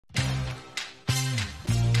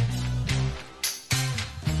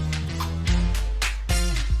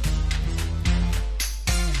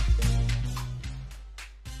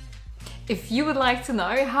If you would like to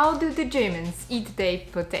know how do the Germans eat their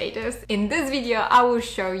potatoes, in this video I will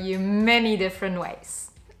show you many different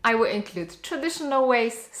ways. I will include traditional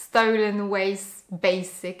ways, stolen ways,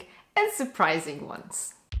 basic and surprising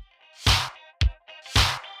ones.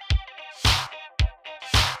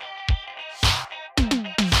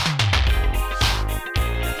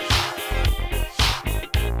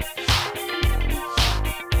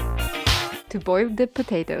 To boil the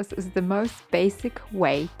potatoes is the most basic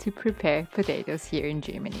way to prepare potatoes here in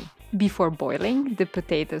Germany. Before boiling, the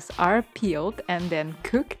potatoes are peeled and then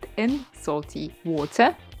cooked in salty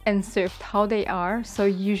water and served how they are, so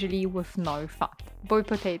usually with no fat. Boiled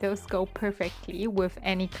potatoes go perfectly with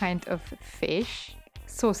any kind of fish,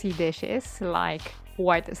 saucy dishes like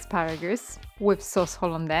white asparagus with sauce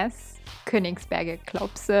hollandaise, Königsberger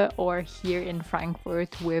Klopse, or here in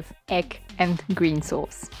Frankfurt with egg and green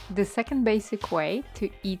sauce. The second basic way to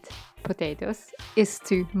eat potatoes is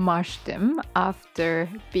to mash them after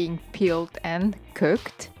being peeled and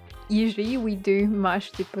cooked. Usually we do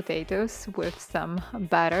mash the potatoes with some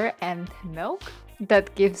butter and milk.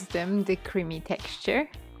 That gives them the creamy texture.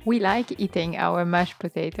 We like eating our mashed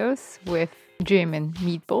potatoes with German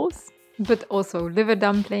meatballs, but also liver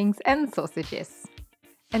dumplings and sausages.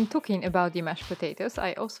 And talking about the mashed potatoes,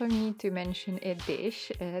 I also need to mention a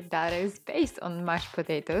dish that is based on mashed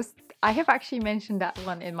potatoes. I have actually mentioned that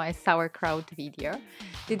one in my sauerkraut video.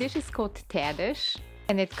 The dish is called Teerdish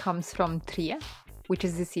and it comes from Trier, which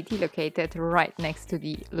is a city located right next to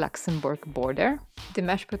the Luxembourg border. The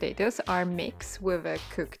mashed potatoes are mixed with a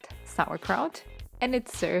cooked sauerkraut and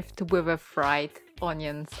it's served with a fried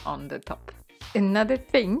onions on the top. Another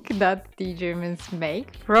thing that the Germans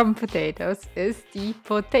make from potatoes is the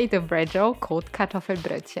potato bread roll called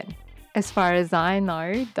Kartoffelbrötchen. As far as I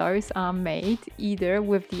know, those are made either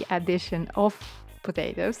with the addition of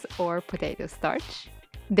potatoes or potato starch.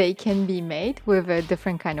 They can be made with a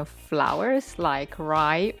different kind of flours like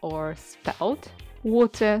rye or spelt,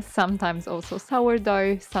 water, sometimes also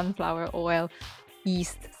sourdough, sunflower oil,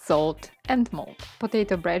 yeast, salt and malt.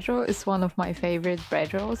 Potato bread roll is one of my favorite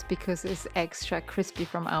bread rolls because it's extra crispy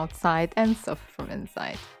from outside and soft from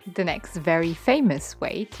inside. The next very famous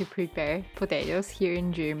way to prepare potatoes here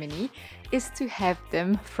in Germany is to have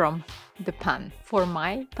them from the pan. For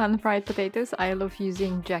my pan-fried potatoes, I love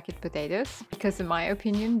using jacket potatoes because in my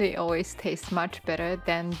opinion they always taste much better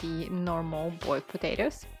than the normal boiled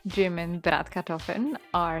potatoes. German Bratkartoffeln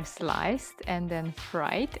are sliced and then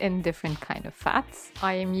fried in different kind of fats.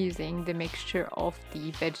 I am using the mixture of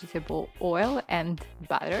the vegetable oil and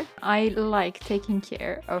butter. I like taking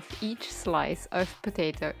care of each slice of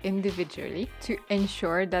potato individually to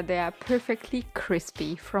ensure that they are perfectly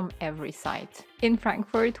crispy from every side. In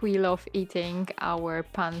Frankfurt, we love eating our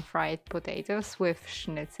pan-fried potatoes with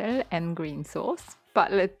schnitzel and green sauce.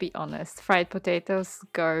 But let's be honest, fried potatoes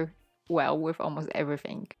go well with almost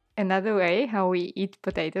everything. Another way how we eat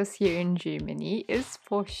potatoes here in Germany is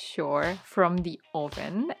for sure from the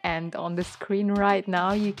oven, and on the screen right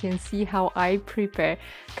now you can see how I prepare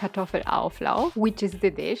Kartoffelauflauf, which is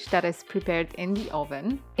the dish that is prepared in the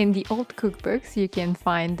oven. In the old cookbooks you can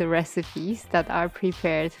find the recipes that are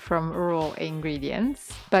prepared from raw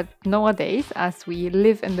ingredients, but nowadays, as we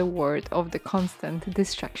live in the world of the constant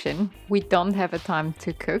destruction, we don't have a time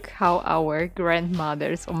to cook how our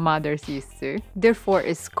grandmothers or mothers used to. Therefore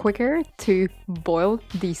it's quicker to boil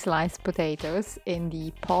the sliced potatoes in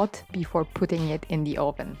the pot before putting it in the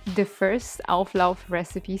oven. The first Auflauf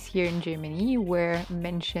recipes here in Germany were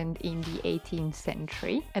mentioned in the 18th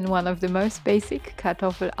century, and one of the most basic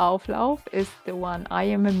Kartoffelauflauf is the one I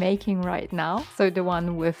am making right now, so the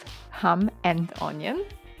one with ham and onion.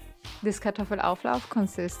 This Kartoffelauflauf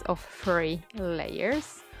consists of 3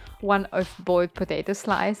 layers. One of boiled potato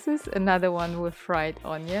slices, another one with fried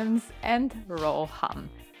onions and raw ham.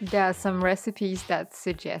 There are some recipes that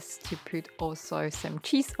suggest to put also some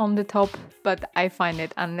cheese on the top, but I find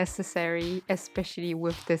it unnecessary, especially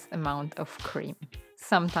with this amount of cream.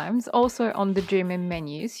 Sometimes also on the German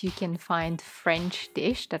menus you can find French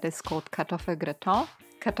dish that is called Kartoffelgratin.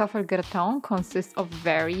 Kartoffelgratin consists of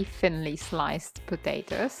very thinly sliced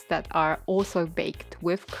potatoes that are also baked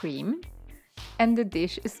with cream. And the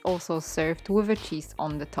dish is also served with a cheese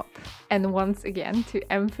on the top. And once again, to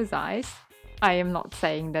emphasize, I am not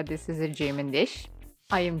saying that this is a German dish.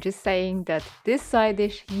 I am just saying that this side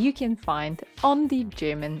dish you can find on the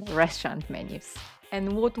German restaurant menus.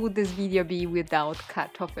 And what would this video be without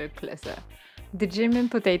Kartoffelklöße? The German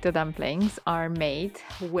potato dumplings are made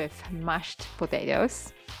with mashed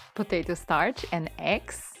potatoes, potato starch and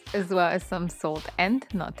eggs, as well as some salt and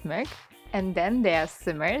nutmeg. And then they are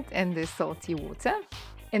simmered in the salty water.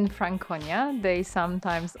 In Franconia, they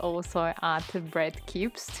sometimes also add bread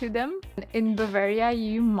cubes to them. In Bavaria,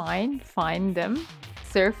 you might find them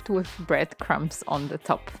served with breadcrumbs on the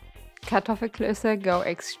top. Kartoffelklöße go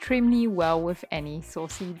extremely well with any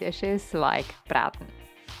saucy dishes like braten.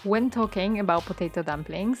 When talking about potato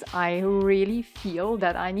dumplings, I really feel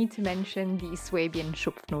that I need to mention the Swabian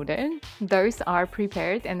Schupfnudeln. Those are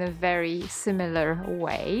prepared in a very similar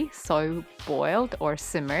way, so boiled or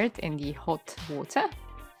simmered in the hot water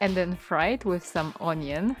and then fried with some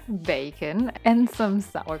onion, bacon and some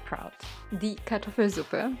sauerkraut. The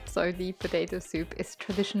Kartoffelsuppe, so the potato soup, is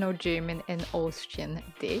traditional German and Austrian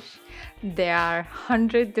dish. There are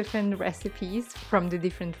 100 different recipes from the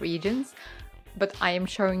different regions, but I am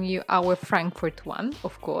showing you our Frankfurt one,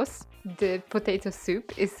 of course. The potato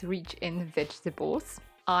soup is rich in vegetables.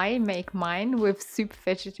 I make mine with soup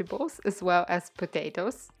vegetables as well as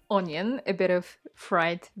potatoes, onion, a bit of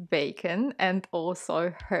fried bacon and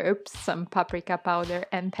also herbs, some paprika powder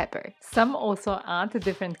and pepper. Some also add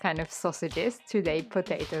different kind of sausages to their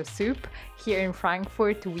potato soup. Here in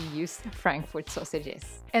Frankfurt we use Frankfurt sausages.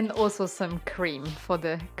 And also some cream for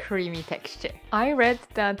the creamy texture. I read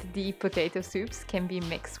that the potato soups can be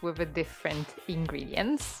mixed with different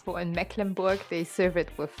ingredients. So in Mecklenburg they serve it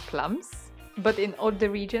with plums, but in other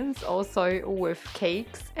regions also with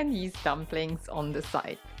cakes and yeast dumplings on the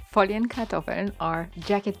side. Folienkartoffeln are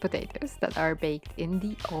jacket potatoes that are baked in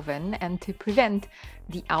the oven, and to prevent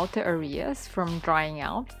the outer areas from drying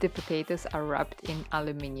out, the potatoes are wrapped in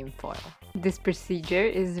aluminium foil. This procedure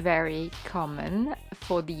is very common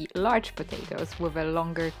for the large potatoes with a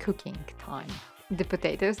longer cooking time. The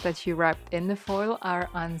potatoes that you wrap in the foil are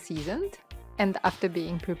unseasoned, and after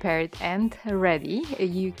being prepared and ready,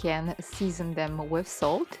 you can season them with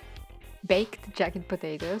salt. Baked jacket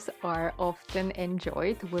potatoes are often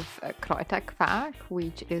enjoyed with Kräuterquark,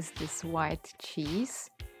 which is this white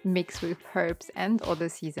cheese mixed with herbs and other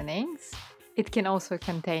seasonings. It can also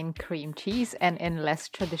contain cream cheese and in less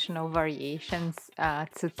traditional variations,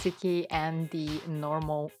 tzatziki and the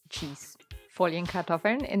normal cheese.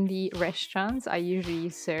 Folienkartoffeln in the restaurants are usually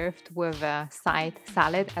served with a side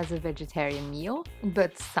salad as a vegetarian meal,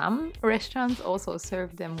 but some restaurants also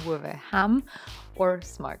serve them with a ham or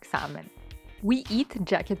smoked salmon. We eat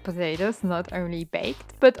jacket potatoes not only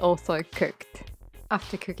baked but also cooked.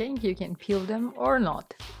 After cooking, you can peel them or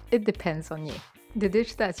not. It depends on you. The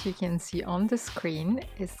dish that you can see on the screen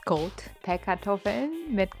is called Pellkartoffeln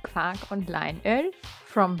mit Quark und Leinöl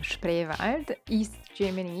from Spreewald, East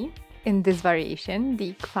Germany. In this variation,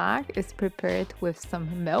 the quark is prepared with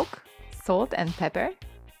some milk, salt and pepper.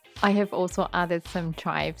 I have also added some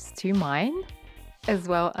chives to mine, as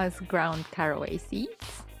well as ground caraway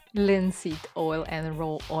seeds, linseed oil and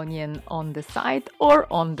raw onion on the side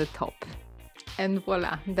or on the top. And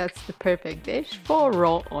voila, that's the perfect dish for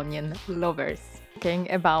raw onion lovers.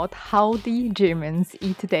 Talking about how the Germans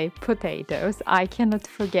eat their potatoes, I cannot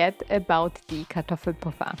forget about the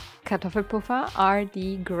Kartoffelpuffer. Kartoffelpuffer are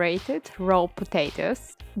the grated raw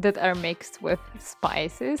potatoes that are mixed with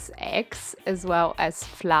spices, eggs, as well as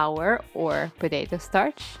flour or potato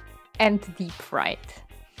starch, and deep fried.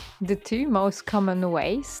 The two most common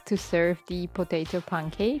ways to serve the potato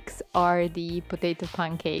pancakes are the potato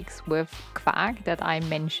pancakes with quark that I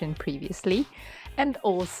mentioned previously, and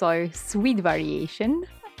also sweet variation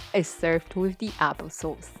is served with the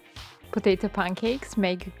applesauce. Potato pancakes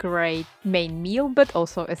make a great main meal but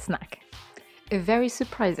also a snack. A very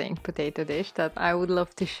surprising potato dish that I would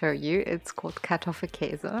love to show you, it's called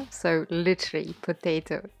Kartoffelkäse, so literally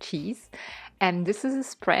potato cheese. And this is a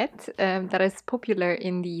spread that is popular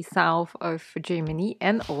in the south of Germany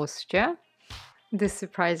and Austria. The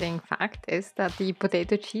surprising fact is that the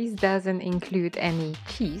potato cheese doesn't include any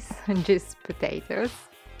cheese, just potatoes,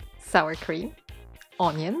 sour cream,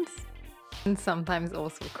 onions, and sometimes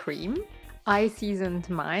also cream. I seasoned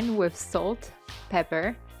mine with salt,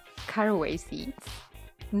 pepper, caraway seeds,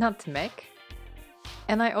 nutmeg,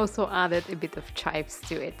 and I also added a bit of chives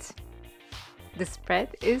to it. The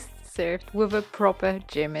spread is served with a proper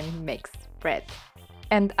German mixed bread.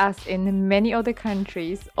 And as in many other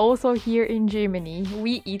countries, also here in Germany,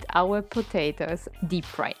 we eat our potatoes deep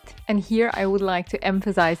fried. And here I would like to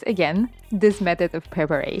emphasize again, this method of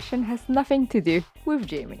preparation has nothing to do with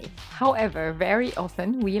Germany. However, very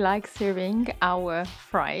often we like serving our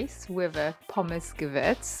fries with a Pommes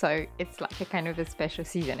Gewürz, so it's like a kind of a special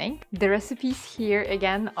seasoning. The recipes here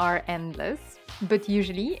again are endless, but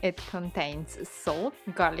usually it contains salt,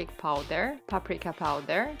 garlic powder, paprika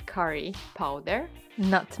powder, curry powder,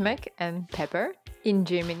 nutmeg and pepper. In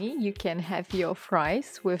Germany, you can have your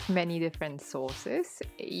fries with many different sauces.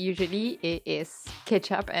 Usually it is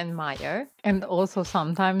ketchup and mayo, and also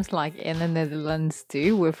sometimes, like in the Netherlands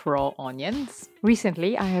too, with raw onions.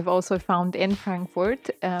 Recently, I have also found in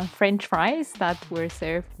Frankfurt French fries that were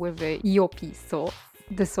served with a Yopi sauce.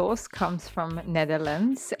 The sauce comes from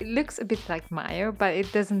Netherlands. It looks a bit like mayo, but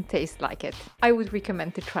it doesn't taste like it. I would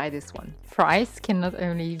recommend to try this one. Fries can not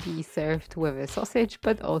only be served with a sausage,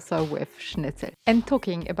 but also with schnitzel. And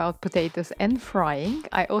talking about potatoes and frying,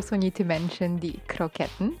 I also need to mention the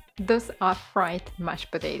kroketten. Those are fried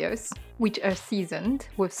mashed potatoes, which are seasoned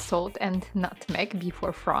with salt and nutmeg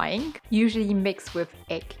before frying, usually mixed with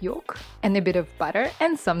egg yolk and a bit of butter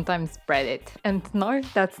and sometimes breaded. And no,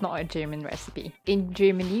 that's not a German recipe. In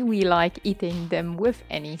Germany, we like eating them with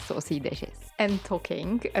any saucy dishes. And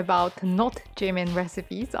talking about not German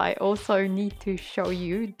recipes, I also need to show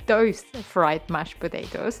you those fried mashed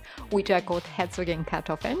potatoes, which are called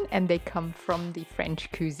Kartoffeln, and they come from the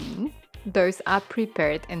French cuisine. Those are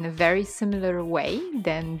prepared in a very similar way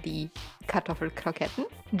than the Kartoffelkroketten,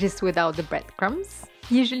 just without the breadcrumbs.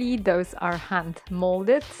 Usually those are hand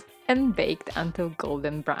molded and baked until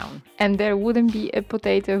golden brown. And there wouldn't be a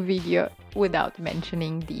potato video without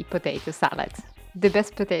mentioning the potato salad. The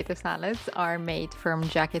best potato salads are made from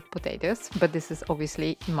jacket potatoes, but this is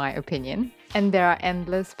obviously my opinion. And there are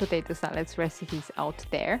endless potato salads recipes out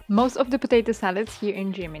there. Most of the potato salads here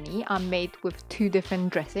in Germany are made with two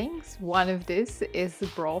different dressings. One of this is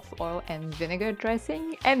broth, oil and vinegar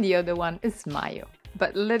dressing, and the other one is mayo.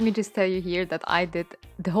 But let me just tell you here that I did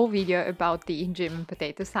the whole video about the German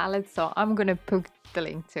potato salad, so I'm gonna put the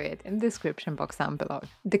link to it in the description box down below.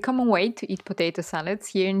 The common way to eat potato salads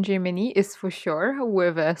here in Germany is for sure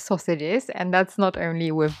with sausages, and that's not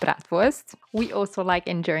only with bratwurst. We also like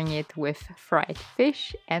enjoying it with fried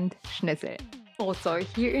fish and schnitzel. Also,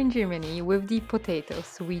 here in Germany, with the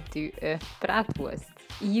potatoes, we do a bratwurst.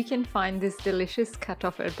 You can find this delicious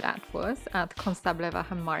Kartoffelbratwurst at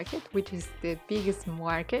Konstablerwachen Market, which is the biggest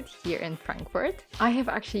market here in Frankfurt. I have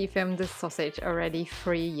actually filmed this sausage already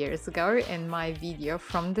 3 years ago in my video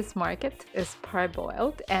from this market. It's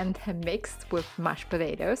parboiled and mixed with mashed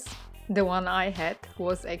potatoes. The one I had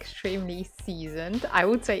was extremely seasoned, I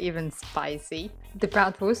would say even spicy. The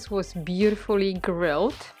bratwurst was beautifully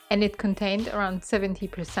grilled and it contained around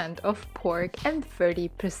 70% of pork and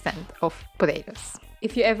 30% of potatoes.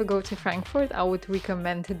 If you ever go to Frankfurt, I would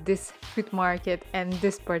recommend this food market and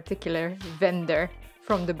this particular vendor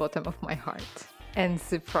from the bottom of my heart. And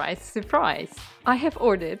surprise, surprise! I have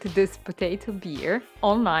ordered this potato beer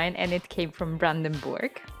online and it came from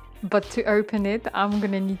Brandenburg. But to open it, I'm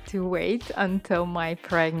gonna need to wait until my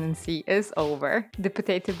pregnancy is over. The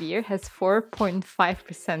potato beer has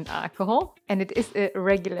 4.5% alcohol and it is a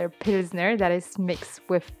regular pilsner that is mixed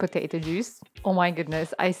with potato juice. Oh my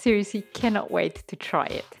goodness, I seriously cannot wait to try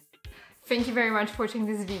it. Thank you very much for watching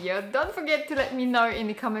this video. Don't forget to let me know in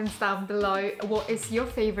the comments down below what is your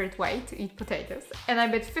favorite way to eat potatoes. And I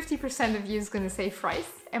bet 50% of you is gonna say fries,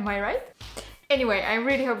 am I right? Anyway, I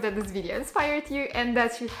really hope that this video inspired you and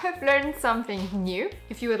that you have learned something new.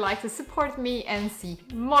 If you would like to support me and see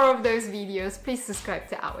more of those videos, please subscribe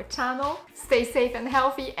to our channel. Stay safe and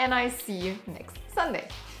healthy and I see you next Sunday.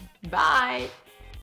 Bye!